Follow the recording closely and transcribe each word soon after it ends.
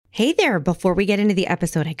Hey there, before we get into the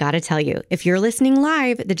episode, I gotta tell you, if you're listening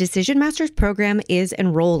live, the Decision Masters program is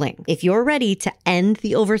enrolling. If you're ready to end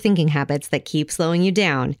the overthinking habits that keep slowing you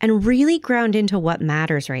down and really ground into what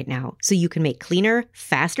matters right now so you can make cleaner,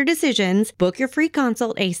 faster decisions, book your free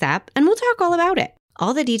consult ASAP, and we'll talk all about it.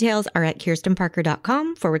 All the details are at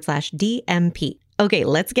kirstenparker.com/DMP. Okay,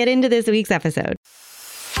 let's get into this week's episode.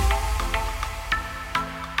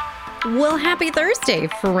 Well, happy Thursday,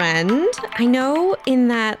 friend. I know in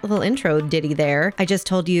that little intro ditty there, I just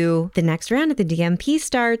told you the next round of the DMP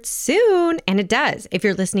starts soon, and it does if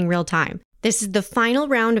you're listening real time. This is the final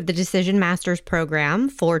round of the Decision Masters program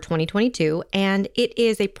for 2022, and it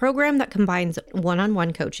is a program that combines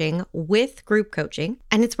one-on-one coaching with group coaching,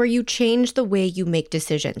 and it's where you change the way you make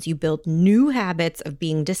decisions. You build new habits of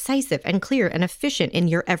being decisive and clear and efficient in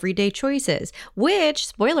your everyday choices, which,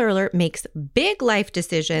 spoiler alert, makes big life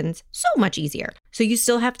decisions so much easier. So you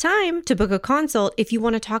still have time to book a consult if you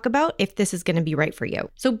want to talk about if this is going to be right for you.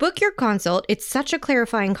 So book your consult. It's such a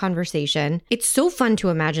clarifying conversation. It's so fun to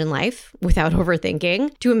imagine life without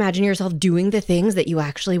overthinking, to imagine yourself doing the things that you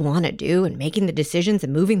actually want to do and making the decisions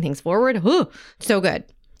and moving things forward. So good.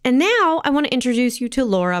 And now I want to introduce you to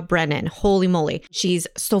Laura Brennan. Holy moly. She's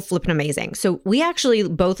so flippin' amazing. So we actually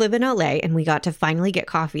both live in LA and we got to finally get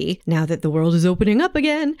coffee now that the world is opening up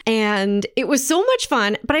again. And it was so much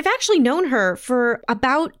fun, but I've actually known her for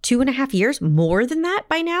about 2.5 years, more than that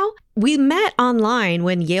by now. We met online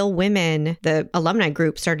when Yale Women, the alumni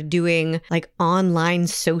group, started doing like online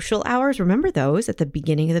social hours. Remember those at the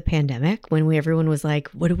beginning of the pandemic when everyone was like,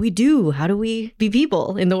 what do we do? How do we be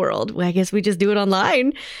people in the world? Well, I guess we just do it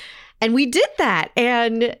online. And we did that.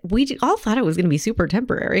 And we all thought it was going to be super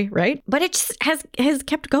temporary, right? But it just has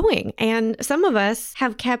kept going. And some of us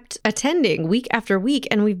have kept attending week after week.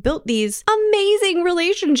 And we've built these amazing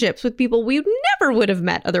relationships with people we never would have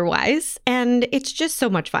met otherwise. And it's just so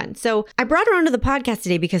much fun. So I brought her onto the podcast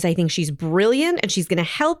today because I think she's brilliant and she's going to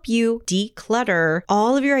help you declutter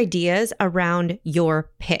all of your ideas around your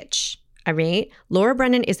pitch. All right. Laura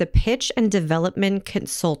Brennan is a pitch and development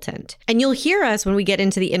consultant. And you'll hear us when we get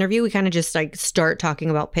into the interview, we kind of just like start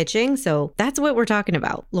talking about pitching. So that's what we're talking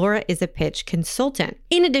about. Laura is a pitch consultant.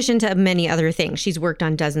 In addition to many other things, she's worked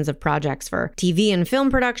on dozens of projects for TV and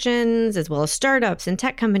film productions, as well as startups and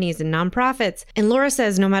tech companies and nonprofits. And Laura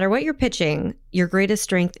says, no matter what you're pitching, your greatest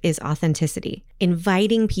strength is authenticity,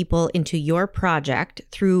 inviting people into your project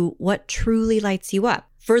through what truly lights you up.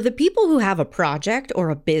 For the people who have a project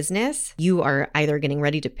or a business, you are either getting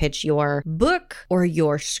ready to pitch your book or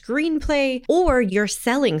your screenplay, or you're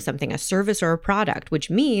selling something, a service or a product,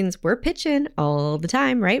 which means we're pitching all the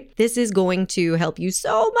time, right? This is going to help you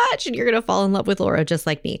so much and you're going to fall in love with Laura just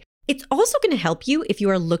like me. It's also going to help you if you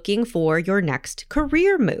are looking for your next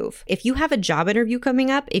career move. If you have a job interview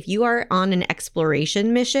coming up, if you are on an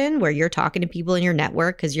exploration mission where you're talking to people in your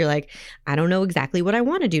network because you're like, I don't know exactly what I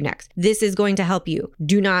want to do next, this is going to help you.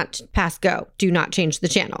 Do not pass go. Do not change the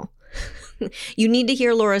channel. You need to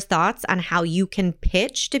hear Laura's thoughts on how you can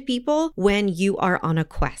pitch to people when you are on a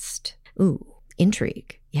quest. Ooh,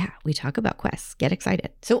 intrigue. Yeah, we talk about quests. Get excited.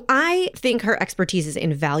 So I think her expertise is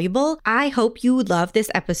invaluable. I hope you love this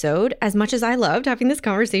episode as much as I loved having this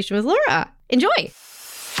conversation with Laura. Enjoy.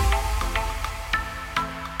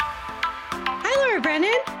 Hi, Laura Brennan.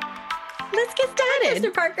 Let's get started.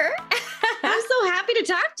 Mr. Parker. I'm so happy to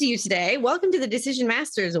talk to you today. Welcome to the Decision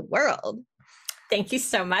Masters world. Thank you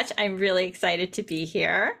so much. I'm really excited to be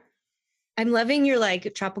here. I'm loving your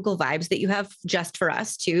like tropical vibes that you have just for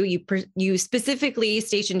us too. You specifically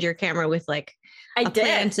stationed your camera with like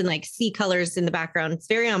plant and like sea colors in the background. It's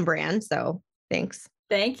very on brand. So thanks.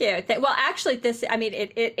 Thank you. Well, actually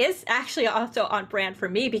it is actually also on brand for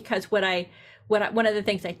me because one of the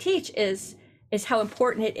things I teach is how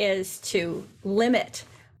important it is to limit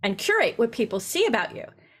and curate what people see about you,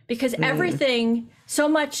 because everything, so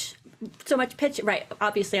much pitch, right?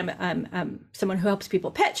 Obviously I'm someone who helps people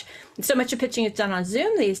pitch. And so much of pitching is done on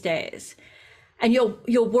Zoom these days. And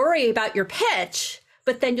you'll worry about your pitch,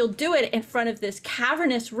 but then you'll do it in front of this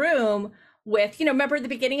cavernous room with, remember the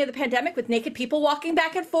beginning of the pandemic with naked people walking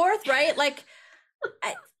back and forth, right? Like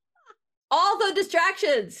all the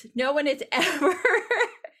distractions, no one is ever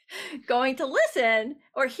going to listen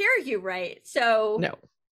or hear you, right? So no.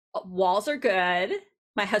 Walls are good.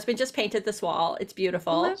 My husband just painted this wall. It's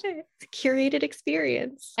beautiful. I love it. It's a curated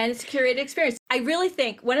experience. And it's a curated experience. I really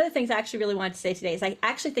think one of the things I actually really wanted to say today is I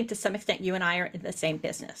actually think to some extent you and I are in the same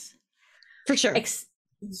business. For sure.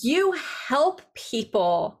 You help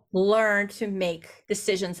people learn to make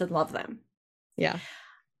decisions and love them. Yeah.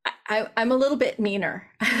 I'm a little bit meaner.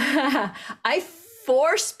 I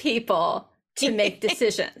force people to make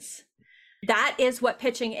decisions. That is what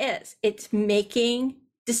pitching is. It's making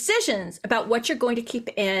decisions about what you're going to keep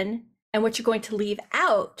in and what you're going to leave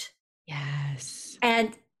out. Yes.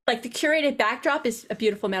 And like the curated backdrop is a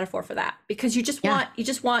beautiful metaphor for that, because you just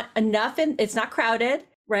want enough in, it's not crowded,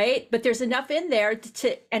 right? But there's enough in there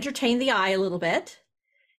to entertain the eye a little bit.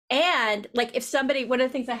 And like if somebody, one of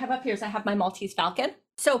the things I have up here is I have my Maltese Falcon.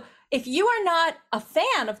 So if you are not a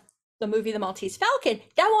fan of the movie The Maltese Falcon,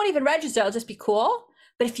 that won't even register. It'll just be cool.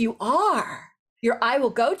 But if you are, your eye will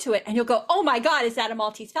go to it and you'll go, oh my God, is that a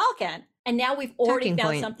Maltese Falcon? And now we've already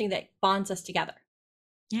found something that bonds us together.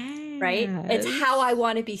 Yes. Right? It's how I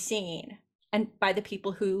want to be seen, and by the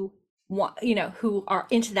people who want, who are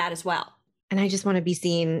into that as well. And I just want to be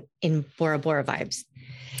seen in Bora Bora vibes.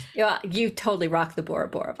 Yeah, you totally rock the Bora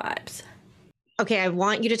Bora vibes. Okay, I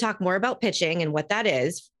want you to talk more about pitching and what that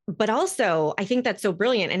is, but also I think that's so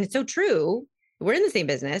brilliant and it's so true. We're in the same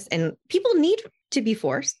business and people need to be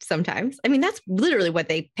forced sometimes. I mean, that's literally what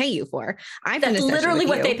they pay you for. That's literally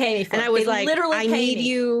what they pay me for. And I was like, I need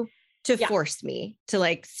you to force me to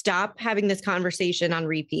like stop having this conversation on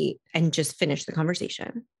repeat and just finish the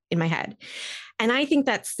conversation in my head. And I think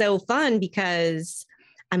that's so fun because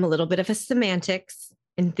I'm a little bit of a semantics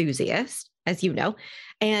enthusiast, as you know,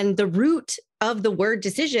 and the root of the word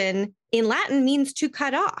decision in Latin means to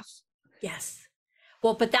cut off. Yes.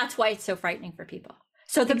 Well, but that's why it's so frightening for people.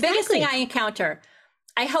 So the biggest thing I encounter,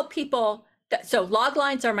 I help people. So log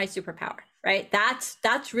lines are my superpower, right?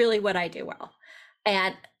 That's really what I do well.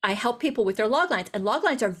 And I help people with their log lines, and log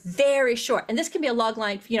lines are very short. And this can be a log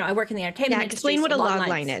line. I work in the entertainment industry. Explain what a log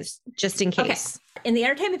line is, just in case. Okay. In the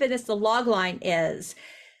entertainment business, the log line is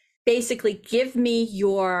basically give me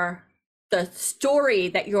the story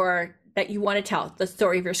that you want to tell, the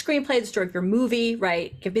story of your screenplay, the story of your movie,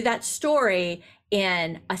 right? Give me that story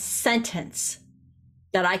in a sentence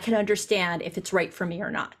that I can understand if it's right for me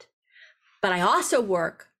or not. But I also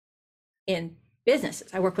work in businesses.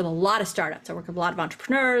 I work with a lot of startups. I work with a lot of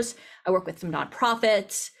entrepreneurs. I work with some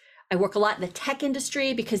nonprofits. I work a lot in the tech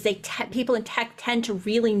industry because people in tech tend to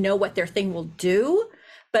really know what their thing will do,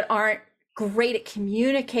 but aren't great at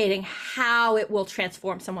communicating how it will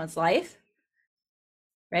transform someone's life.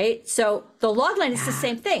 Right? So the log line is the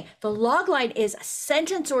same thing. The log line is a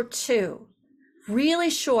sentence or two, really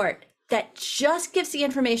short, that just gives the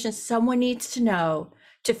information someone needs to know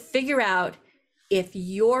to figure out if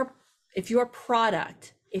your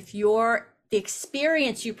product, the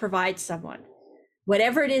experience you provide someone,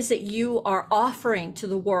 whatever it is that you are offering to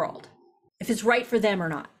the world, if it's right for them or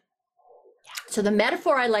not. So the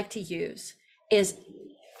metaphor I like to use is,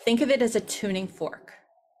 think of it as a tuning fork.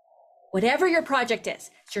 Whatever your project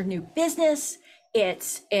is, it's your new business,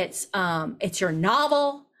 it's your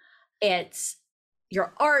novel, it's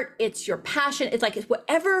your art, it's your passion, it's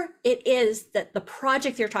whatever it is that the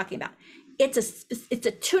project you're talking about, it's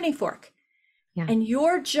a tuning fork. Yeah. And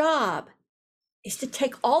your job is to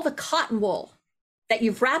take all the cotton wool that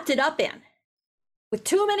you've wrapped it up in with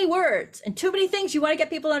too many words and too many things you want to get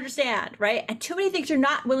people to understand, right? And too many things you're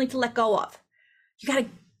not willing to let go of. You got to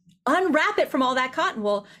unwrap it from all that cotton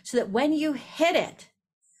wool so that when you hit it,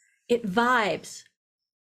 it vibes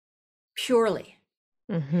purely.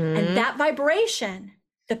 Mm-hmm. And that vibration,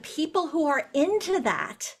 the people who are into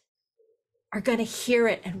that are going to hear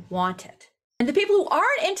it and want it. And the people who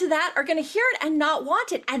aren't into that are going to hear it and not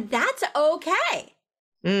want it. And that's okay.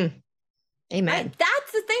 Amen. Right?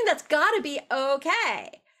 That's the thing that's got to be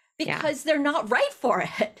okay, because they're not right for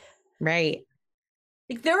it. Right.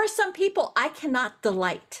 Like, there are some people I cannot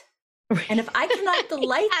delight. And if I cannot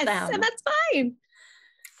delight them, and that's fine.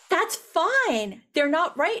 That's fine. They're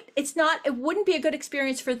not right. It wouldn't be a good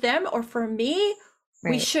experience for them or for me.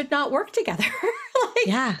 Right. We should not work together.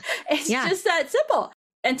 It's just that simple.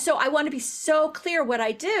 And so I want to be so clear what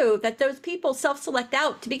I do, that those people self-select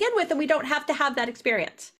out to begin with, and we don't have to have that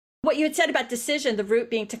experience. What you had said about decision, the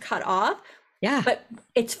root being to cut off. Yeah. But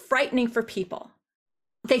it's frightening for people.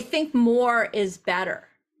 They think more is better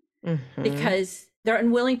because they're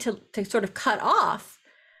unwilling to sort of cut off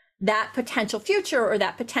that potential future or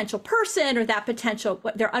that potential person or that potential,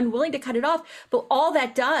 they're unwilling to cut it off. But all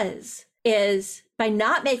that does is, by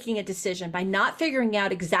not making a decision, by not figuring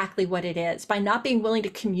out exactly what it is, by not being willing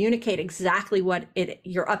to communicate exactly what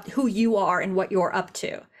you're up, who you are and what you're up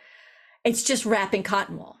to, it's just wrapping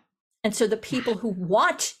cotton wool. And so the people who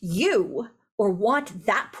want you or want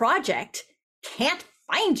that project can't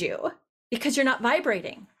find you because you're not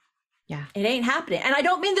vibrating. Yeah. It ain't happening. And I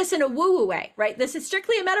don't mean this in a woo-woo way, right? This is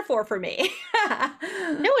strictly a metaphor for me.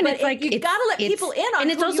 No, and it's like, you got to let people in on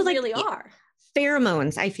who you really are.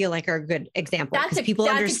 Pheromones, I feel like, are a good example because people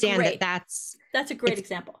understand that's a great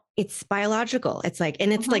example. It's biological. It's like,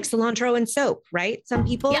 and it's like cilantro and soap, right? Some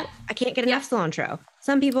people, I can't get enough cilantro.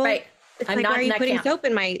 Some people, it's like, why are you putting soap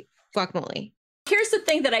in my guacamole? Here's the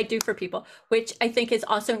thing that I do for people, which I think is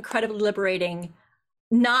also incredibly liberating,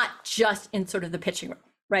 not just in sort of the pitching room,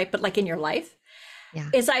 right? But like in your life,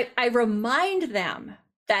 is I remind them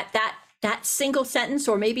that single sentence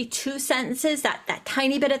or maybe two sentences, that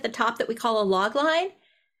tiny bit at the top that we call a log line,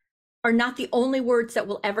 are not the only words that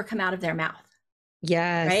will ever come out of their mouth.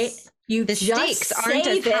 Yes. Right? The stakes aren't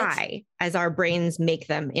as high as our brains make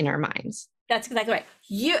them in our minds. That's exactly right.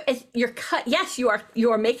 You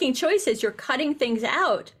are making choices, you're cutting things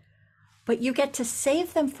out, but you get to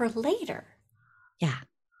save them for later. Yeah.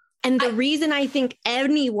 And the reason I think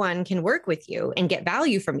anyone can work with you and get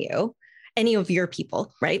value from you, any of your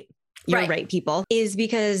people, right? Your right people, is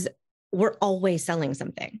because we're always selling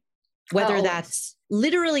something, whether that's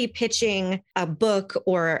literally pitching a book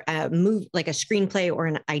or a move, like a screenplay or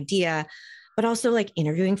an idea, but also like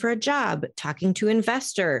interviewing for a job, talking to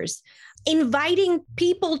investors, inviting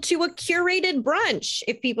people to a curated brunch.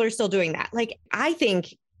 If people are still doing that, like, I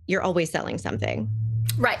think you're always selling something.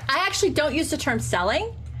 Right. I actually don't use the term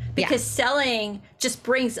selling because selling just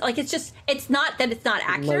brings, like, it's not that it's not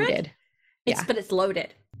accurate. Loaded. But it's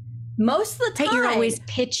loaded. Most of the time, you're always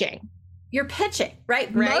pitching. You're pitching,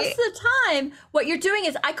 right? Most of the time, what you're doing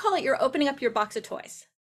is, I call it, you're opening up your box of toys.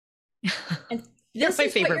 And this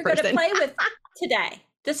is what you're going to play with today.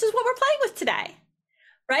 This is what we're playing with today,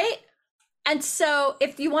 right? And so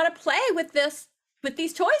if you want to play with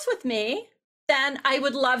these toys with me, then I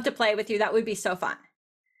would love to play with you. That would be so fun.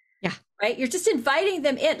 Yeah. Right? You're just inviting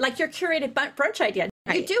them in, like your curated brunch idea.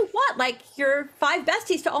 Right. You do what? Like your 5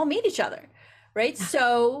 besties to all meet each other, right? Yeah.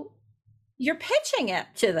 So you're pitching it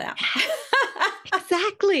to them.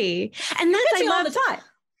 Exactly. And that's, I love all the time.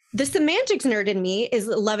 The semantics nerd in me is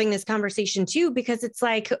loving this conversation too, because it's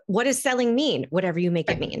like, what does selling mean? Whatever you make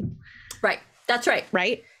it mean. Right. That's right.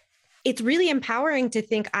 Right. It's really empowering to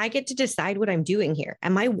think I get to decide what I'm doing here.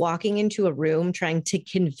 Am I walking into a room trying to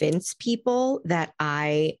convince people that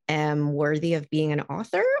I am worthy of being an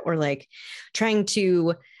author, or like trying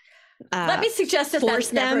to let me suggest that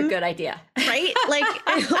that's never a good idea, right? Like,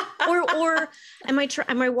 or am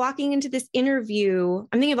I walking into this interview?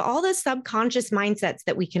 I'm thinking of all the subconscious mindsets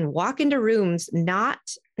that we can walk into rooms not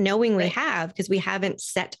knowing we have, because we haven't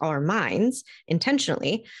set our minds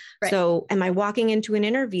intentionally. Right. So am I walking into an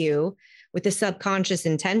interview with the subconscious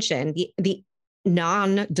intention, the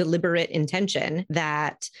non-deliberate intention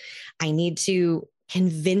that I need to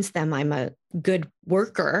convince them I'm a good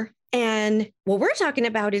worker? And what we're talking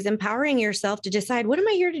about is empowering yourself to decide, what am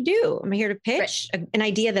I here to do? Am I here to pitch an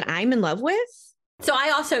idea that I'm in love with? So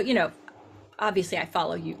I also, obviously I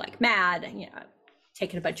follow you like mad, I've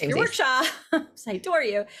taken a bunch of your workshops. I adore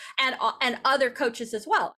you, and other coaches as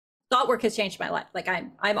well. Thought work has changed my life. Like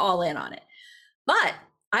I'm all in on it. But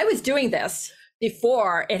I was doing this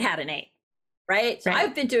before it had a name, right? So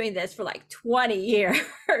I've been doing this for like 20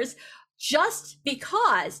 years. Just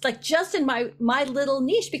because, like, just in my little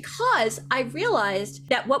niche, because I realized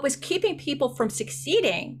that what was keeping people from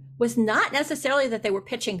succeeding was not necessarily that they were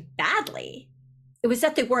pitching badly. It was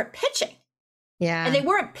that they weren't pitching. Yeah. And they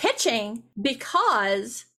weren't pitching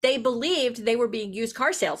because they believed they were being used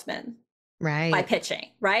car salesmen by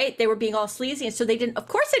pitching, right? They were being all sleazy. And so of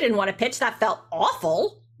course they didn't want to pitch. That felt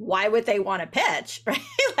awful. Why would they want to pitch,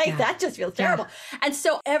 right? That just feels terrible. Yeah. And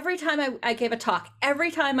so every time I gave a talk, every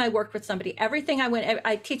time I worked with somebody, everything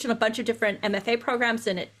I teach in a bunch of different MFA programs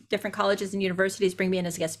and at different colleges and universities, bring me in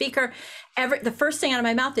as a guest speaker. The first thing out of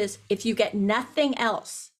my mouth is, if you get nothing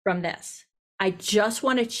else from this, I just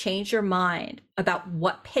want to change your mind about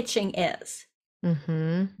what pitching is.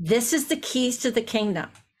 Mm-hmm. This is the keys to the kingdom.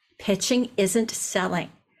 Pitching isn't selling.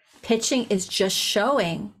 Pitching is just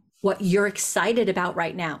showing what you're excited about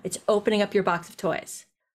right now. It's opening up your box of toys.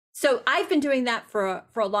 So I've been doing that for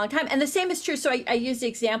a long time. And the same is true. So I use the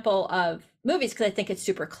example of movies because I think it's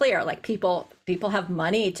super clear. Like people have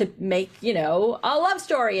money to make, a love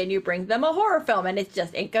story, and you bring them a horror film and it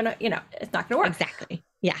just ain't gonna, it's not gonna work. Exactly.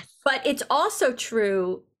 Yeah. But it's also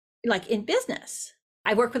true, like in business.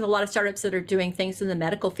 I work with a lot of startups that are doing things in the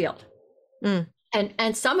medical field. Mm.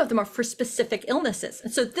 And some of them are for specific illnesses.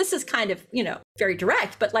 And so this is kind of, very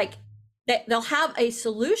direct, but like they'll have a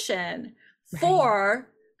solution for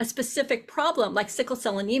a specific problem, like sickle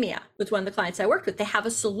cell anemia was one of the clients I worked with. They have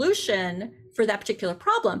a solution for that particular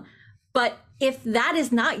problem. But if that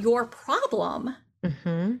is not your problem,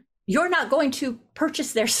 you're not going to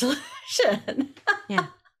purchase their solution. Yeah.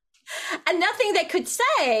 And nothing they could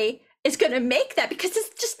say is going to make that, because it's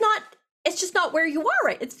just not it's just not where you are,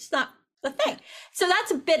 right? It's just not the thing. So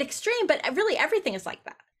that's a bit extreme, but really everything is like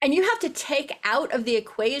that. And you have to take out of the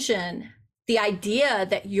equation the idea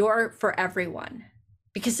that you're for everyone.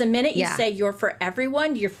 Because the minute you say you're for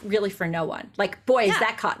everyone, you're really for no one. Like, boy, is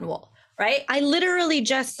that cotton wool, right? I literally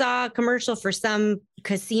just saw a commercial for some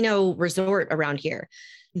casino resort around here.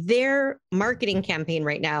 Their marketing campaign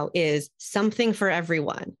right now is something for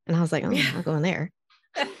everyone. And I was like, oh, I'm not going there.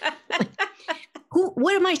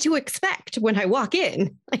 What am I to expect when I walk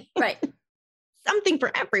in? Right. Something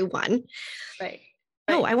for everyone. Right.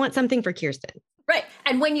 No, I want something for Kirsten. Right.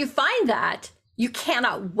 And when you find that, you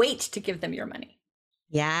cannot wait to give them your money.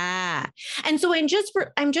 Yeah. And so I'm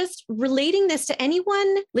just relating this to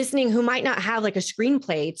anyone listening who might not have like a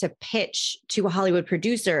screenplay to pitch to a Hollywood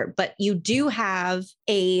producer, but you do have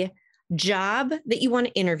a job that you want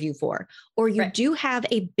to interview for, or you do have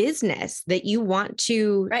a business that you want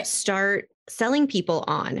to start selling people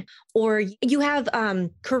on, or you have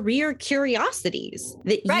career curiosities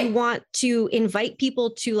that you want to invite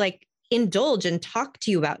people to like indulge and talk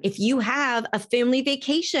to you about. If you have a family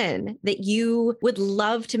vacation that you would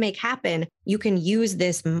love to make happen, you can use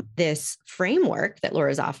this framework that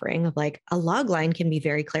Laura's offering of like a log line can be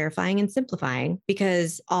very clarifying and simplifying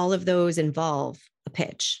because all of those involve a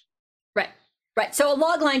pitch. Right. Right. So a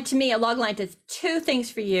log line does two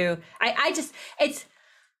things for you.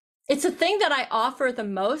 It's a thing that I offer the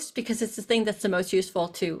most because it's the thing that's the most useful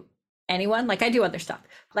to anyone. Like I do other stuff.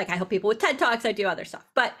 Like I help people with TED Talks. I do other stuff.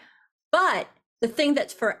 But the thing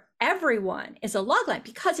that's for everyone is a log line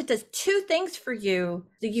because it does two things for you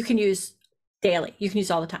that you can use daily. You can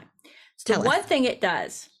use all the time. So one thing it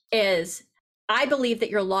does is I believe that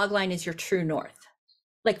your log line is your true north.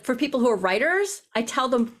 Like for people who are writers, I tell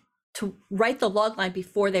them to write the log line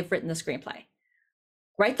before they've written the screenplay.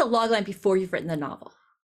 Write the log line before you've written the novel.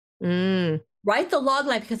 Write the log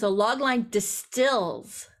line because the log line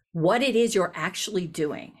distills what it is you're actually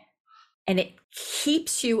doing. And it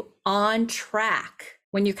keeps you on track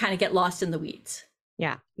when you kind of get lost in the weeds.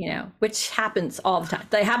 Yeah. You know, which happens all the time.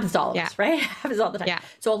 That happens to all of us, right? It happens all the time. Yeah.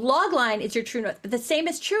 So a log line is your true north, but the same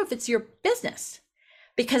is true if it's your business.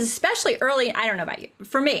 Because especially early, I don't know about you, but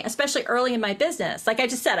for me, especially early in my business, like I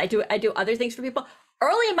just said, I do other things for people.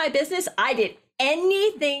 Early in my business, I did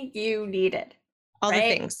anything you needed. All the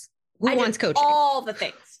things. Who wants coaching? All the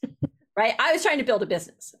things, right? I was trying to build a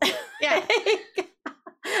business. Yeah.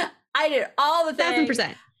 I did all the things.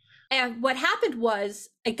 1,000%. And what happened was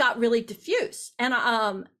it got really diffuse. And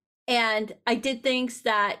I did things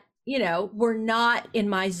that, you know, were not in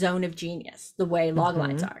my zone of genius, the way log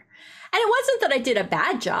lines are. And it wasn't that I did a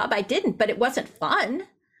bad job. I didn't, but it wasn't fun.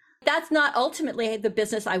 That's not ultimately the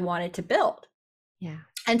business I wanted to build. Yeah.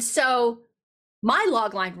 And so my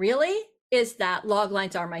log line really is that log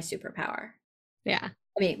lines are my superpower. Yeah.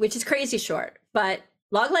 I mean, which is crazy short, but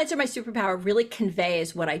log lines are my superpower really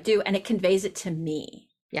conveys what I do and it conveys it to me.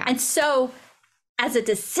 Yeah. And so as a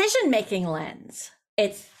decision-making lens,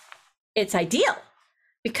 it's ideal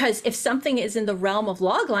because if something is in the realm of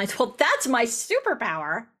log lines, well, that's my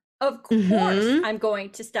superpower. Of course, I'm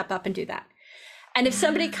going to step up and do that. And if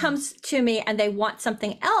somebody comes to me and they want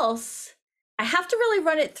something else, I have to really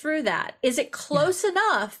run it through that. Is it close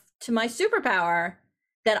enough to my superpower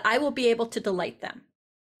that I will be able to delight them?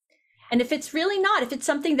 And if it's really not, if it's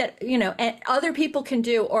something that, you know, other people can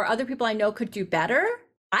do or other people I know could do better,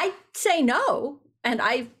 I say no. And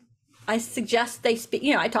I suggest they speak,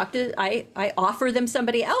 you know, I offer them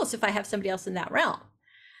somebody else if I have somebody else in that realm.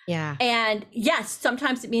 Yeah. And yes,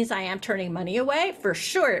 sometimes it means I am turning money away. For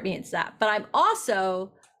sure it means that. But I'm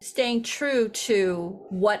also staying true to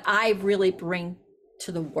what I really bring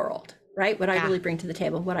to the world, right? What I really bring to the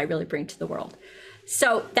table, what I really bring to the world.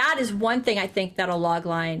 So that is one thing I think that a log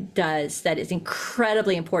line does that is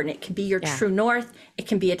incredibly important. It can be your true north. It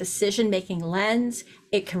can be a decision-making lens.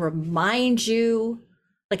 It can remind you,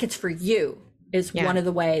 like it's for you is one of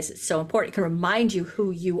the ways it's so important. It can remind you who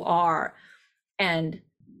you are and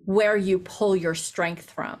where you pull your strength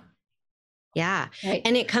from. Yeah. Right?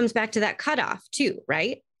 And it comes back to that cutoff too,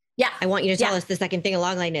 right? Yeah. I want you to tell us the second thing a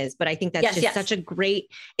log line is, but I think that's such a great,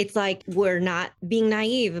 it's like, we're not being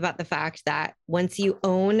naive about the fact that once you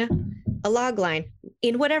own a log line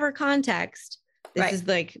in whatever context, this is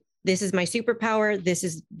like, this is my superpower. This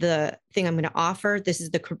is the thing I'm going to offer. This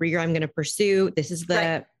is the career I'm going to pursue. This is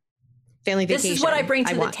the family vacation. This is what I bring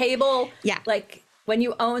to the table. Yeah. Like when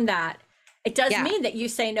you own that, it does mean that you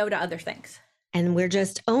say no to other things. And we're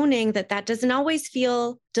just owning that that doesn't always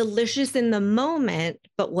feel delicious in the moment,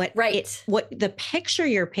 but what the picture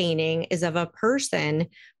you're painting is of a person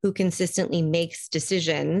who consistently makes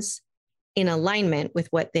decisions in alignment with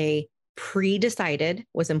what they pre-decided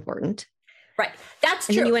was important Right. That's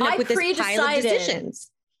And true. then you end up with this pile of decisions.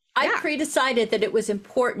 I pre-decided that it was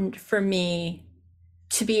important for me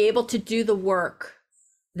to be able to do the work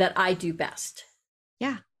that I do best.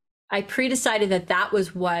 Yeah. I pre-decided that that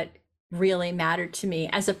was what really mattered to me,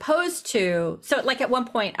 as opposed to, so like at one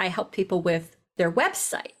point I helped people with their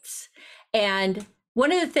websites. And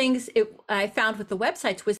one of the things I found with the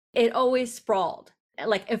websites was it always sprawled.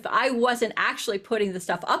 Like if I wasn't actually putting the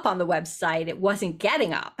stuff up on the website, it wasn't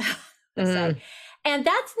getting up. And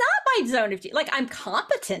that's not my zone of, like, I'm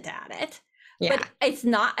competent at it, but it's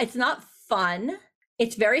not fun.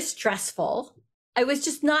 It's very stressful. I was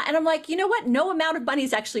just not, and I'm like, you know what? No amount of money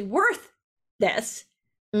is actually worth this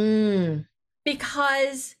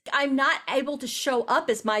because I'm not able to show up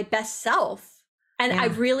as my best self. And I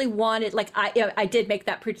really wanted, like, I did make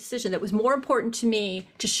that pre-decision that it was more important to me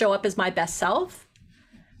to show up as my best self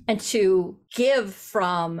and to give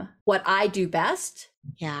from what I do best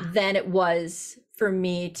than it was for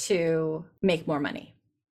me to make more money.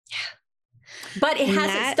 But it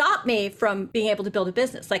hasn't stopped me from being able to build a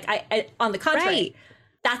business. Like I on the contrary,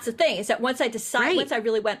 that's the thing, is that once I decided, once I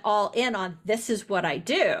really went all in on this is what I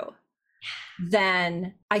do,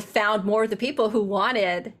 then I found more of the people who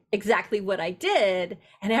wanted exactly what I did,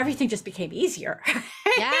 and everything just became easier.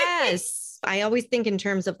 Yes. I always think in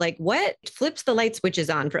terms of like what flips the light switches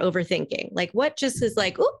on for overthinking. Like what just is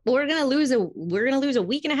like, oh, we're going to lose a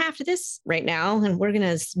week and a half to this right now. And we're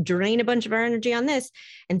going to drain a bunch of our energy on this.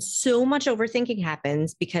 And so much overthinking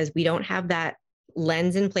happens because we don't have that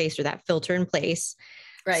lens in place or that filter in place.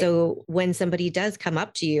 Right. So when somebody does come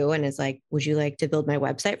up to you and is like, would you like to build my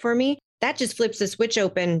website for me? That just flips the switch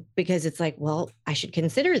open because it's like, well, I should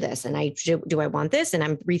consider this. And do I want this? And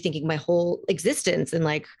I'm rethinking my whole existence, and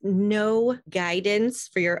like no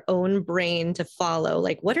guidance for your own brain to follow.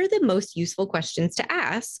 Like, what are the most useful questions to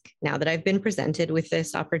ask now that I've been presented with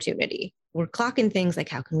this opportunity? We're clocking things like,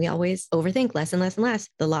 how can we always overthink less and less and less?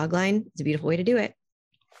 The log line is a beautiful way to do it.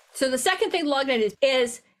 So the second thing log line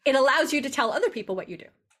is it allows you to tell other people what you do.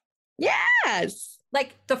 Yes.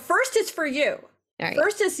 Like the first is for you. Right.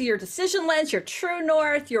 First is your decision lens, your true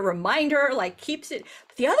north, your reminder, like keeps it.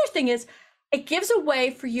 But the other thing is it gives a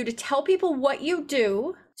way for you to tell people what you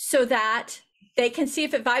do so that they can see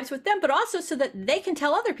if it vibes with them, but also so that they can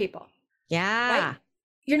tell other people. Yeah. Right?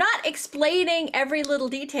 You're not explaining every little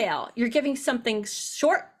detail. You're giving something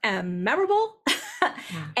short and memorable.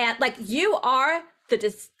 And like you are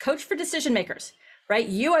the coach for decision makers, right?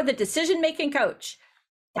 You are the decision-making coach.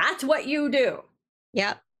 That's what you do.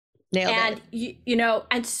 Yep. Nailed and it. you know,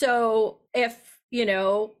 and so if, you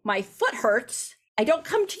know, my foot hurts, I don't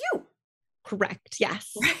come to you. Correct.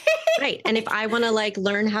 Yes. Right. And if I want to like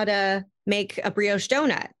learn how to make a brioche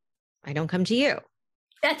donut, I don't come to you.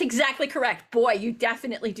 That's exactly correct. Boy, you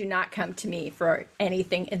definitely do not come to me for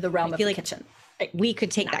anything in the realm of the kitchen. We could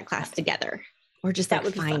take that class together, or just like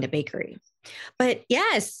find a bakery. But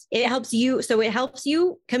yes, it helps you. So it helps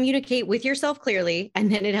you communicate with yourself clearly,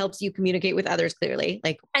 and then it helps you communicate with others clearly.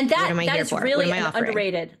 Like, and that is really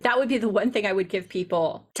underrated. That would be the one thing I would give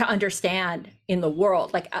people to understand in the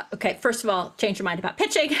world. Like, okay, first of all, change your mind about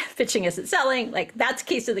pitching. Pitching isn't selling. Like that's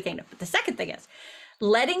keys to the kingdom. But the second thing is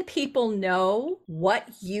letting people know what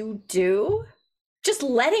you do. Just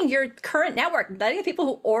letting your current network, letting people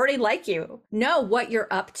who already like you know what you're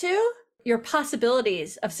up to. Your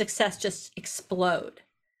possibilities of success just explode.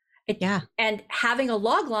 And having a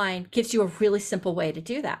log line gives you a really simple way to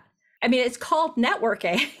do that. I mean, it's called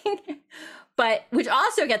networking, but which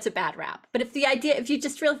also gets a bad rap. But if you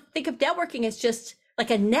just really think of networking as just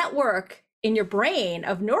like a network in your brain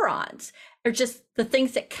of neurons, or just the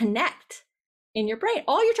things that connect in your brain,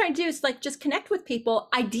 all you're trying to do is like just connect with people,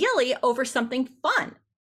 ideally over something fun,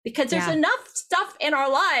 because there's enough stuff in our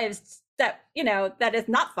lives that, you know, that is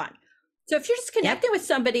not fun. So if you're just connecting with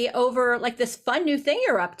somebody over like this fun new thing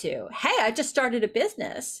you're up to, hey, I just started a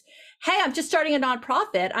business. Hey, I'm just starting a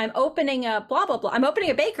nonprofit. I'm opening a blah, blah, blah. I'm opening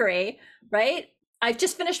a bakery, right? I've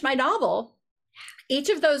just finished my novel. Each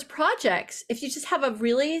of those projects, if you just have a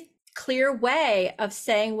really clear way of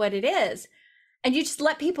saying what it is, and you just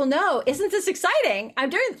let people know, isn't this exciting? I'm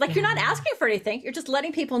doing, like, you're not asking for anything. You're just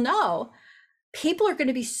letting people know. People are going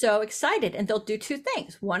to be so excited, and they'll do two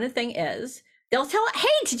things. One thing is, they'll tell, hey,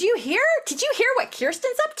 did you hear what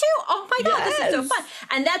Kirsten's up to? Oh my God, this is so fun.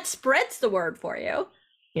 And that spreads the word for you.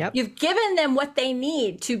 Yep. You've given them what they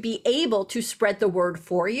need to be able to spread the word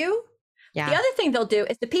for you. Yeah. The other thing they'll do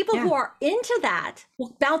is the people who are into that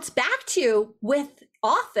will bounce back to you with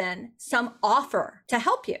often some offer to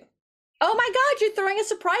help you. Oh my God, you're throwing a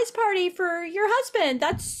surprise party for your husband.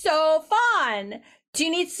 That's so fun. Do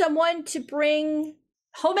you need someone to bring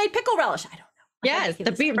homemade pickle relish? I don't know. Yes,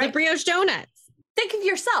 the brioche donuts. Think of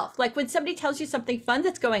yourself, like when somebody tells you something fun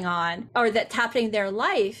that's going on or that's happening in their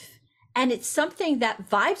life, and it's something that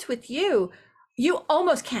vibes with you, you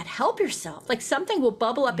almost can't help yourself. Like something will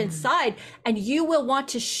bubble up inside and you will want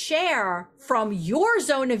to share from your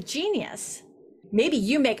zone of genius. Maybe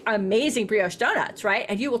you make amazing brioche donuts, right?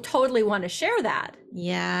 And you will totally want to share that.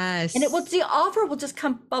 Yes. And the offer will just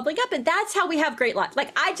come bubbling up. And that's how we have great lives.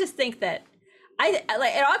 Like, I just think that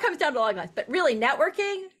it all comes down to long life, but really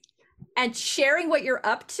networking and sharing what you're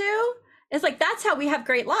up to is like, that's how we have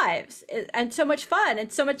great lives and so much fun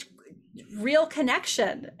and so much real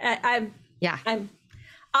connection. I'm an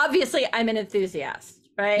enthusiast,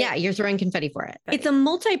 right? Yeah, you're throwing confetti for it. It's a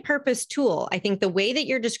multi-purpose tool. I think the way that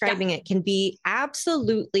you're describing it can be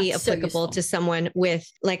absolutely applicable to someone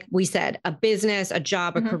with, like we said, a business, a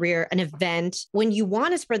job, a career, an event. When you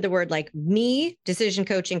want to spread the word, like me, decision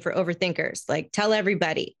coaching for overthinkers, like tell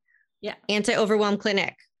everybody. Yeah. Anti-overwhelm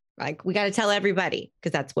clinic. Like we got to tell everybody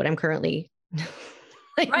because that's what I'm currently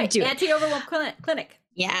doing. Anti-overwhelm clinic.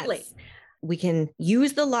 Yes. Really. We can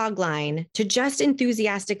use the log line to just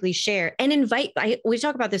enthusiastically share and invite. We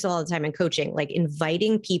talk about this all the time in coaching, like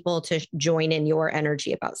inviting people to join in your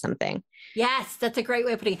energy about something. Yes, that's a great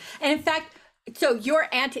way of putting it. And in fact, so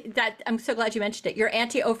I'm so glad you mentioned it. Your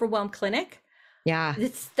anti-overwhelm clinic. Yeah.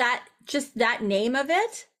 It's that name of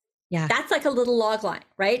it. Yeah. That's like a little log line,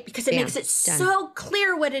 right? Because it makes it so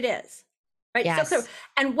clear what it is. Right. Yes. So clear.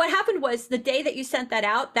 And what happened was the day that you sent that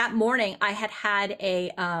out, that morning, I had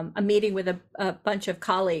a meeting with a bunch of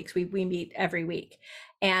colleagues. We meet every week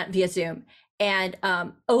and via Zoom, and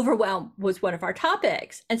overwhelm was one of our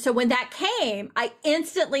topics. And so when that came, I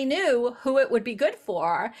instantly knew who it would be good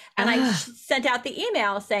for. And I sent out the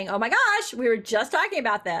email saying, oh my gosh, we were just talking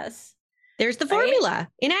about this. There's the formula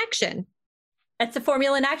in action. It's the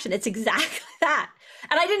formula in action. It's exactly that.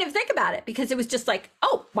 And I didn't even think about it because it was just like,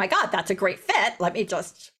 oh my God, that's a great fit. Let me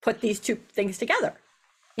just put these two things together.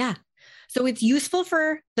 Yeah. So it's useful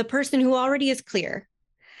for the person who already is clear.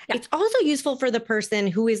 Yeah. It's also useful for the person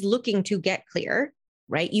who is looking to get clear,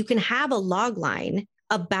 right? You can have a log line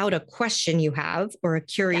about a question you have or a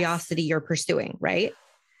curiosity you're pursuing, right?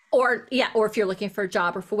 Or if you're looking for a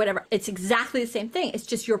job or for whatever, it's exactly the same thing. It's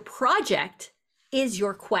just your project is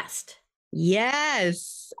your quest.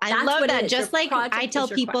 Yes. I love that. Just like I tell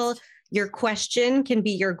people, your question can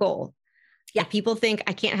be your goal. Yeah. Like people think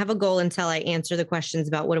I can't have a goal until I answer the questions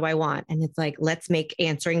about what do I want? And it's like, let's make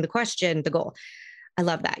answering the question the goal. I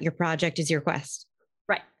love that. Your project is your quest.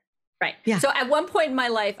 Right. Yeah. So at one point in my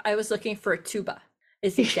life, I was looking for a tuba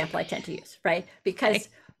is the example I tend to use, right? Because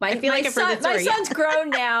my son's grown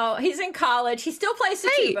now. He's in college. He still plays the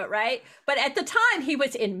tuba, right? But at the time he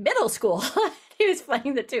was in middle school. He was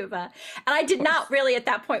playing the tuba. And I did not really at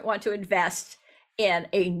that point want to invest in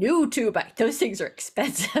a new tuba. Those things are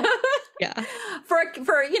expensive. Yeah. for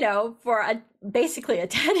basically a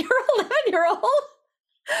 10-year-old, 11-year-old.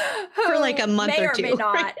 For like a month or two. May or may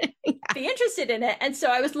not be interested in it. And so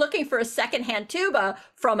I was looking for a secondhand tuba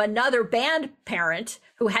from another band parent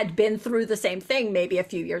who had been through the same thing maybe a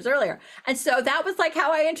few years earlier. And so that was like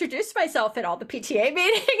how I introduced myself at all the PTA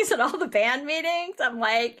meetings and all the band meetings. I'm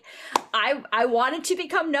like, I wanted to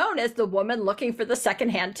become known as the woman looking for the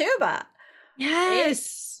secondhand tuba.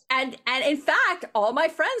 Yes. And in fact, all my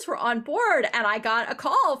friends were on board, and I got a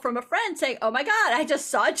call from a friend saying, oh my God, I just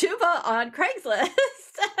saw tuba on Craigslist.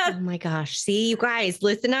 Oh my gosh. See, you guys,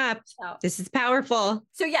 listen up. This is powerful.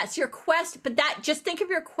 So yes, your quest, but just think of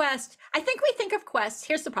your quest. I think we think of quests.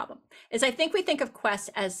 Here's the problem is I think we think of quests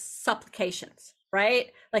as supplications,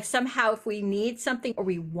 right? Like somehow if we need something or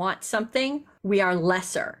we want something, we are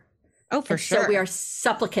lesser. Oh, for sure. So we are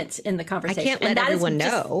supplicants in the conversation. I can't let everyone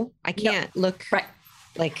know. I can't look. Right.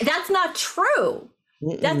 Like that's not true.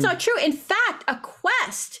 That's not true. In fact, a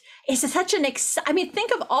quest is such an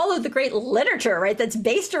think of all of the great literature, right? That's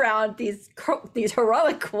based around these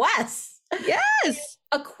heroic quests. Yes.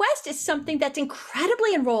 A quest is something that's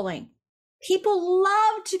incredibly enrolling. People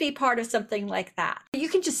love to be part of something like that. You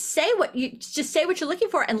can just say what you're looking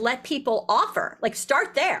for and let people offer. Like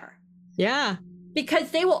start there. Yeah.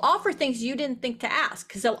 Because they will offer things you didn't think to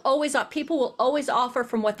ask. Because people will always offer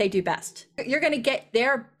from what they do best. You're going to get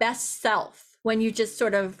their best self when you just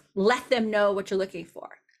sort of let them know what you're looking for.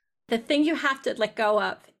 The thing you have to let go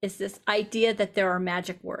of is this idea that there are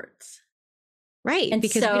magic words. Right. And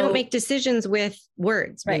because we don't make decisions with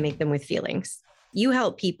words. We make them with feelings. You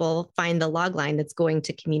help people find the log line that's going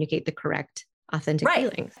to communicate the correct, authentic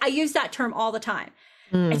feelings. I use that term all the time.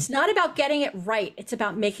 It's not about getting it right. It's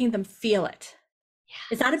about making them feel it.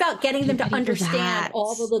 It's not about getting them to understand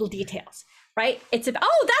all the little details, right? It's about,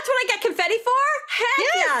 oh, that's what I get confetti for? Heck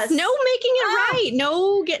yes. No making it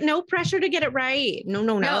right. No pressure to get it right.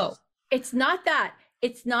 No. It's not that.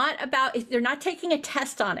 It's not about, they're not taking a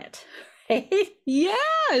test on it, right?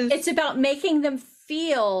 Yes. It's about making them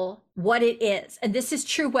feel what it is. And this is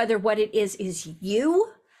true whether what it is you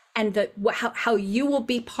and how you will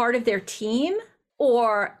be part of their team,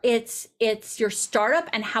 or it's your startup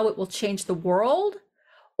and how it will change the world,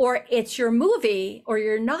 or it's your movie or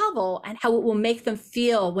your novel and how it will make them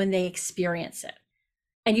feel when they experience it.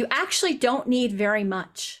 And you actually don't need very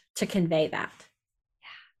much to convey that.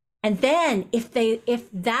 And then if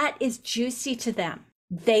that is juicy to them,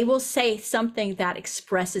 they will say something that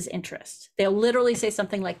expresses interest. They'll literally say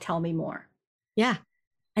something like, tell me more. Yeah.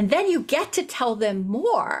 And then you get to tell them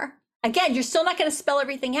more. Again, you're still not going to spell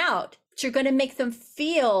everything out, but you're going to make them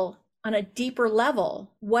feel on a deeper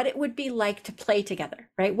level what it would be like to play together,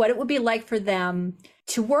 right? What it would be like for them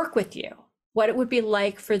to work with you, what it would be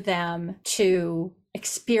like for them to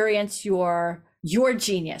experience your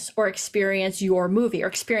genius, or experience your movie, or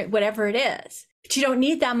experience whatever it is. But you don't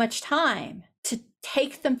need that much time to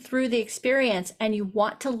take them through the experience, and you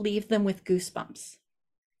want to leave them with goosebumps.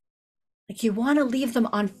 Like, you want to leave them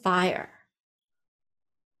on fire.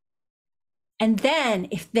 And then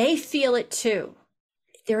if they feel it too,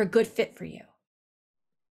 they're a good fit for you.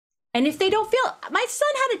 And if they don't feel, my son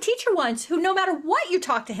had a teacher once who, no matter what you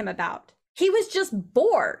talk to him about, he was just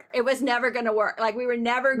bored. It was never going to work. Like, we were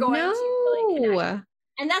never going to really connect.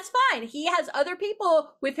 And that's fine. He has other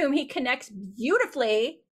people with whom he connects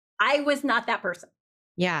beautifully. I was not that person.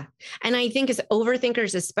 Yeah. And I think as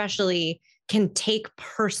overthinkers especially can take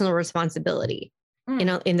personal responsibility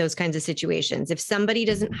in those kinds of situations. If somebody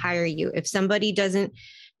doesn't hire you, if somebody doesn't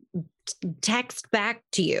text back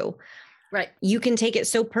to you, right, you can take it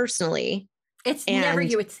so personally. It's never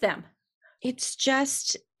you, it's them. It's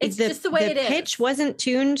just the way it is. The pitch wasn't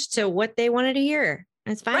tuned to what they wanted to hear.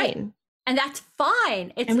 It's fine. Right. And that's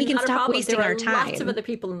fine. It's and we can not stop a problem. wasting there are our time. Lots of other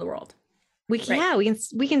people in the world. We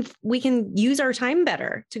can use our time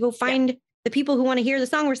better to go find the people who want to hear the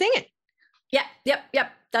song we're singing.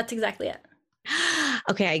 Yep. That's exactly it.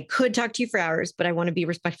 Okay, I could talk to you for hours, but I want to be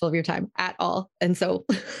respectful of your time at all. And so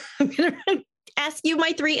I'm going to ask you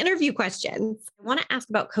my 3 interview questions. I want to ask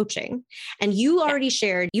about coaching. And you already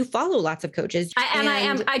shared, you follow lots of coaches.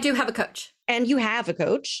 I do have a coach. And you have a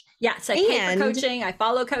coach. Yes, I pay for coaching. I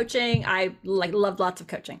follow coaching. I love lots of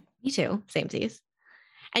coaching. Me too. Samesies.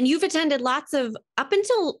 And you've attended lots of, up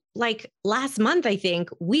until like last month, I think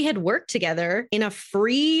we had worked together in a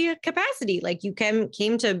free capacity. Like, you came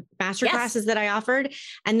to master classes that I offered.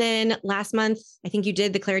 And then last month, I think you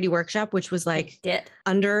did the clarity workshop, which was like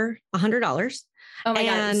under $100. Oh my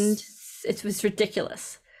God. It was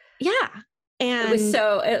ridiculous. Yeah. And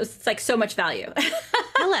it was like so much value.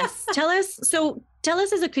 Tell us. So tell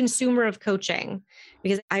us, as a consumer of coaching,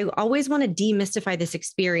 because I always want to demystify this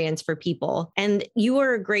experience for people. And you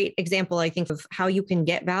are a great example, I think, of how you can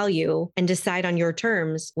get value and decide on your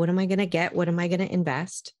terms. What am I going to get? What am I going to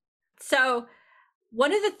invest? So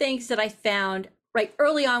one of the things that I found right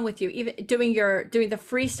early on with you, even doing the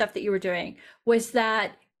free stuff that you were doing, was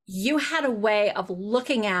that you had a way of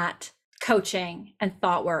looking at coaching and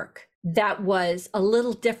thought work that was a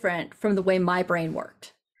little different from the way my brain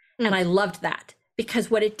worked. And I loved that,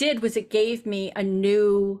 because what it did was it gave me a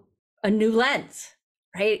new lens,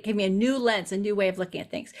 right? It gave me a new lens, a new way of looking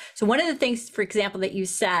at things. So one of the things, for example, that you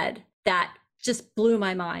said that just blew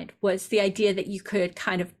my mind was the idea that you could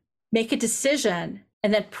kind of make a decision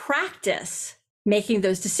and then practice making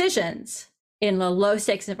those decisions in a low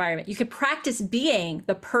stakes environment. You could practice being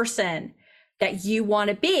the person that you want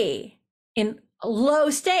to be in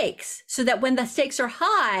low stakes, so that when the stakes are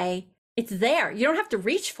high, it's there. You don't have to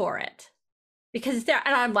reach for it because it's there.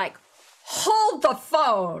 And I'm like, hold the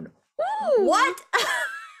phone. Ooh, what?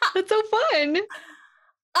 That's so fun.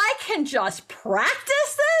 I can just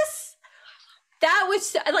practice this. That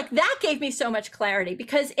was like, that gave me so much clarity,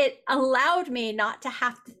 because it allowed me not to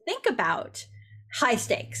have to think about high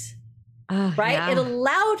stakes. Right? Yeah. It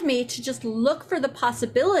allowed me to just look for the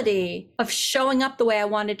possibility of showing up the way I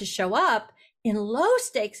wanted to show up in low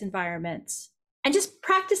stakes environments, and just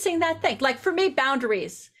practicing that thing. Like, for me,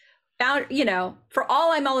 boundaries, for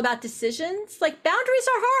all I'm all about decisions, like, boundaries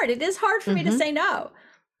are hard. It is hard for me to say no.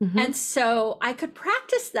 And so I could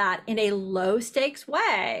practice that in a low stakes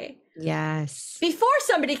way. Yes. Before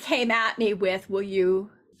somebody came at me with, will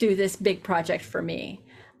you do this big project for me?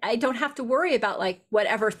 I don't have to worry about like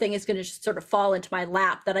whatever thing is going to sort of fall into my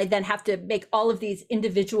lap that I then have to make all of these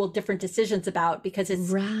individual different decisions about, because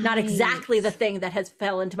it's not exactly the thing that has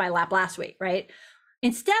fell into my lap last week, right?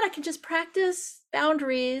 Instead, I can just practice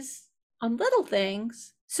boundaries on little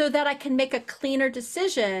things so that I can make a cleaner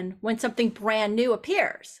decision when something brand new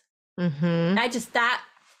appears. Mm-hmm.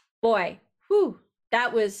 Boy, whew,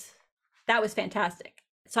 that was fantastic.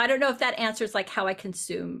 So I don't know if that answers like how I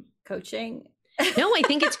consume coaching. No, I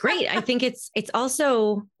think it's great. I think it's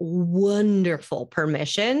also wonderful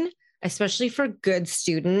permission, especially for good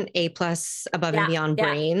student, A+ above and beyond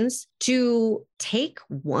brains, to take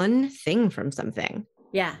one thing from something.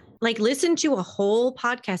 Yeah. Like listen to a whole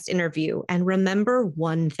podcast interview and remember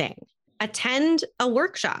one thing. Attend a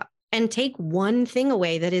workshop and take one thing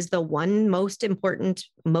away that is the one most important,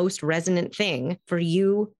 most resonant thing for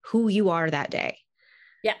you, who you are that day.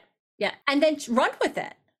 Yeah. Yeah. And then run with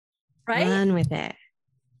it. Right? Run with it.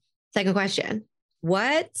 Second question.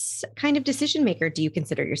 What kind of decision maker do you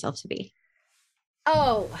consider yourself to be?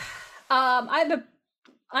 Oh, I'm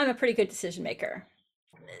a pretty good decision maker.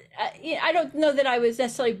 I don't know that I was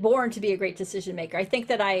necessarily born to be a great decision maker. I think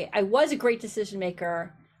that I was a great decision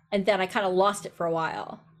maker, and then I kind of lost it for a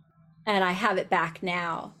while, and I have it back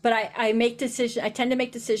now. But I tend to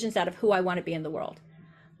make decisions out of who I want to be in the world.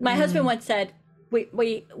 My husband once said, we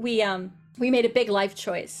made a big life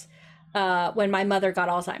choice when my mother got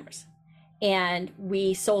Alzheimer's, and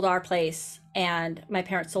we sold our place and my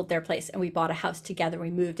parents sold their place and we bought a house together. We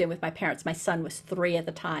moved in with my parents. My son was 3 at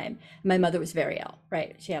the time. My mother was very ill,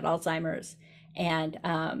 right? She had Alzheimer's and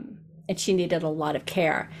she needed a lot of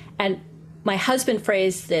care. And my husband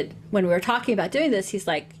phrased it when we were talking about doing this. He's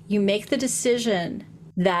like, you make the decision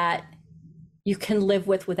that you can live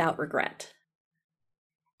with without regret.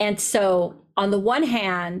 And so on the one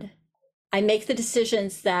hand, I make the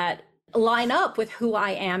decisions that line up with who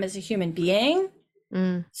I am as a human being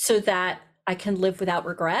so that I can live without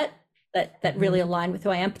regret, that really align with who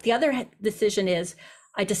I am. But the other decision is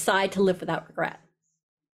I decide to live without regret.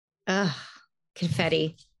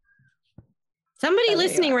 Confetti. Somebody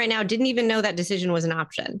listening right now didn't even know that decision was an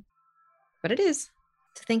option, but it is.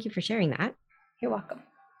 So thank you for sharing that. You're welcome.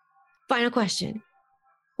 Final question.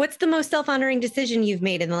 What's the most self-honoring decision you've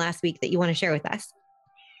made in the last week that you want to share with us?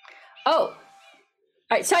 Oh,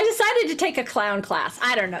 all right. So I decided to take a clown class.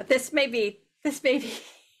 I don't know. This may be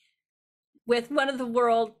with one of the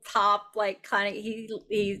world top, like kind of,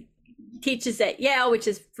 he teaches at Yale, which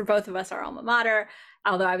is for both of us our alma mater,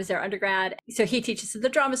 although I was there undergrad. So he teaches at the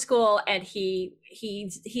drama school, and he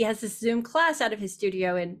has this Zoom class out of his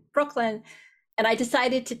studio in Brooklyn. And I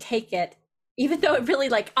decided to take it, even though it really,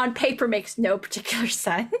 like, on paper makes no particular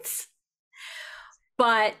sense.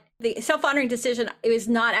 But the self-honoring decision is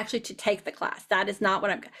not actually to take the class. That is not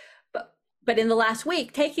what I'm, but in the last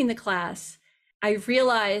week taking the class, I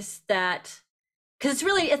realized that, because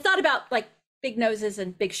it's not about like big noses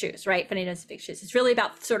and big shoes, right? Funny noses and big shoes. It's really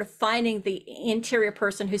about sort of finding the interior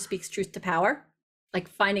person who speaks truth to power, like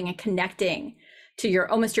finding and connecting to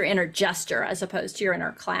almost your inner jester as opposed to your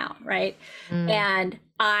inner clown, right? And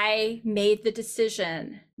I made the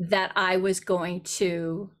decision that I was going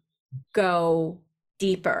to go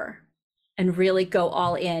deeper and really go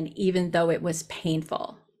all in, even though it was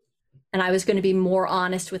painful. And I was going to be more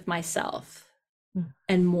honest with myself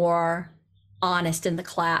and more honest in the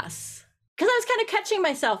class, because I was kind of catching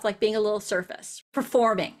myself, like being a little surface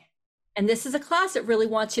performing. And this is a class that really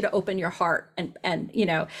wants you to open your heart. And you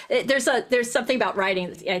know, there's something about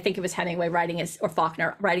writing. I think it was Hemingway or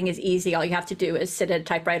Faulkner, writing is easy. All you have to do is sit at a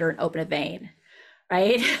typewriter and open a vein,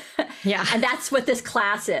 right? Yeah. And that's what this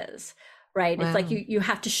class is, right? Wow. It's like you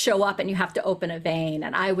have to show up and you have to open a vein.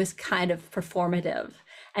 And I was kind of performative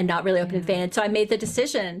and not really open a vein. And so I made the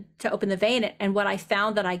decision to open the vein. And what I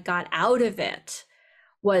found that I got out of it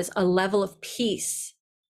was a level of peace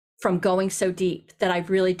from going so deep that I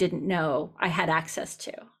really didn't know I had access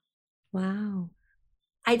to. Wow.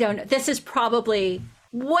 I don't know. This is probably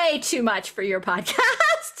way too much for your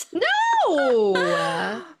podcast.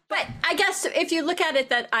 No. But I guess if you look at it,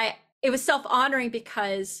 it was self-honoring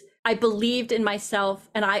because I believed in myself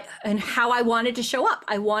and how I wanted to show up.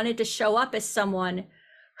 I wanted to show up as someone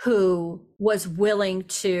who was willing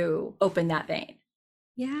to open that vein.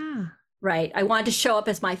 Yeah. Right. I wanted to show up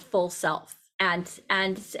as my full self. And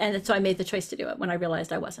so I made the choice to do it when I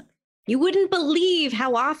realized I wasn't. You wouldn't believe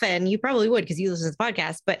how often, you probably would because you listen to this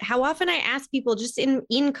podcast, but how often I ask people just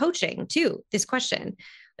in coaching too, this question,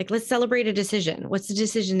 like, let's celebrate a decision. What's the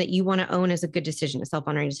decision that you want to own as a good decision, a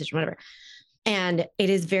self-honoring decision, whatever. And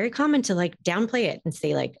it is very common to like downplay it and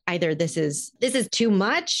say like, either this is too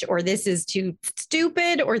much, or this is too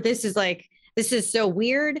stupid, or this is so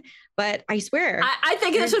weird. But I swear, I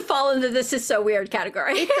think this would fall into this is so weird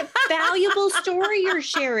category. It's a valuable story you're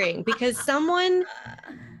sharing because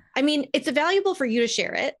it's valuable for you to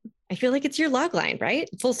share it. I feel like it's your log line, right?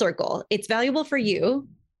 Full circle. It's valuable for you.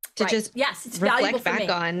 to right. just yes, it's valuable reflect for back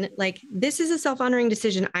me. on, like, this is a self-honoring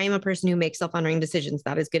decision. I am a person who makes self-honoring decisions.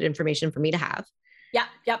 That is good information for me to have. Yeah.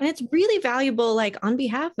 Yep. And it's really valuable, like, on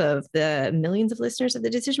behalf of the millions of listeners of the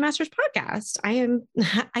Decision Masters podcast.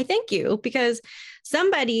 I thank you, because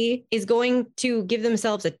somebody is going to give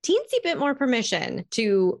themselves a teensy bit more permission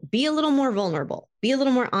to be a little more vulnerable, be a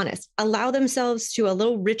little more honest, allow themselves to a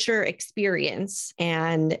little richer experience.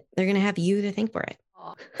 And they're going to have you to thank for it.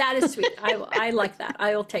 Oh, that is sweet. I like that.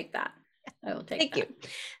 I will take that. I will take Thank that. you.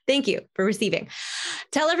 Thank you for receiving.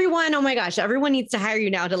 Tell everyone, oh my gosh, everyone needs to hire you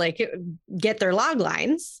now to, like, get their log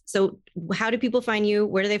lines. So how do people find you?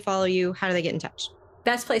 Where do they follow you? How do they get in touch?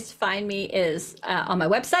 Best place to find me is on my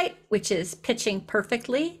website, which is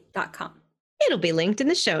pitchingperfectly.com. It'll be linked in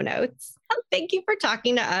the show notes. Oh, thank you for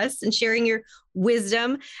talking to us and sharing your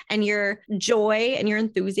wisdom and your joy and your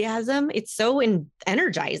enthusiasm. It's so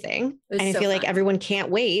energizing. And I feel like everyone can't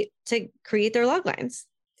wait to create their log lines.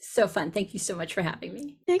 So fun. Thank you so much for having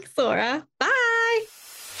me. Thanks, Laura. Bye.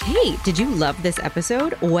 Hey, did you love this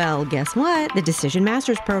episode? Well, guess what? The Decision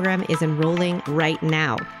Masters program is enrolling right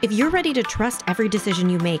now. If you're ready to trust every decision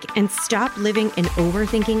you make and stop living in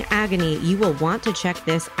overthinking agony, you will want to check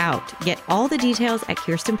this out. Get all the details at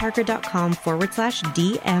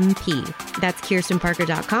kirstenparker.com/DMP. That's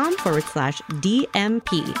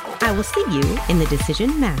kirstenparker.com/DMP. I will see you in the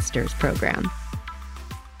Decision Masters program.